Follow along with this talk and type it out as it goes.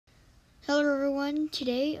Hello everyone,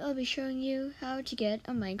 today I'll be showing you how to get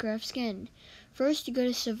a Minecraft skin. First you go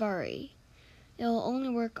to Safari. It'll only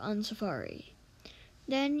work on Safari.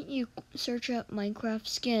 Then you search up Minecraft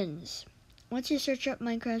skins. Once you search up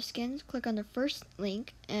Minecraft skins, click on the first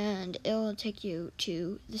link and it'll take you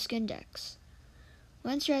to the skin decks.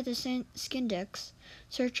 Once you're at the skin decks,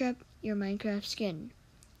 search up your Minecraft skin.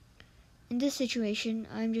 In this situation,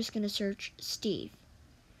 I'm just going to search Steve.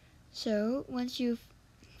 So once you've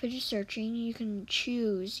finished searching, you can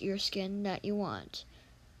choose your skin that you want.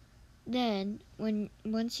 Then,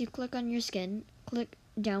 once you click on your skin, click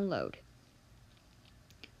download.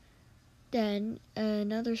 Then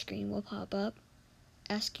another screen will pop up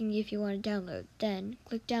asking you if you want to download. Then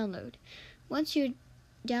click download. Once you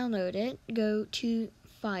download it, go to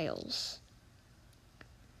files.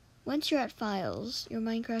 Once you're at files, your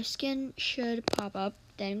Minecraft skin should pop up.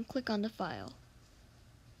 Then click on the file.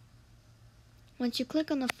 Once you click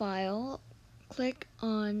on the file, click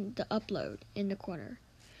on the upload in the corner.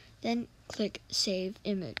 Then click save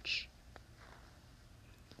image.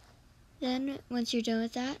 Then once you're done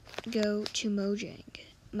with that, go to Mojang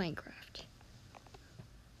Minecraft.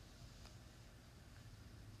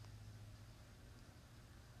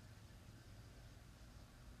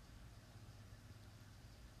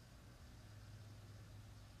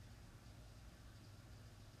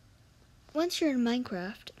 Once you're in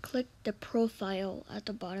Minecraft, click the profile at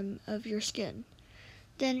the bottom of your skin.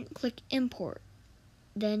 Then click import.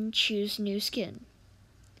 Then choose new skin.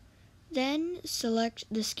 Then select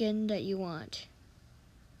the skin that you want.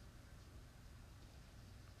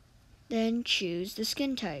 Then choose the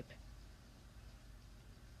skin type.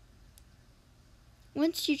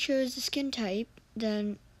 Once you chose the skin type,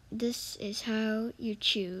 then this is how you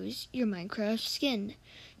choose your Minecraft skin.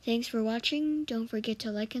 Thanks for watching. Don't forget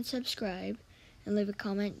to like and subscribe and leave a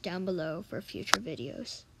comment down below for future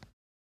videos.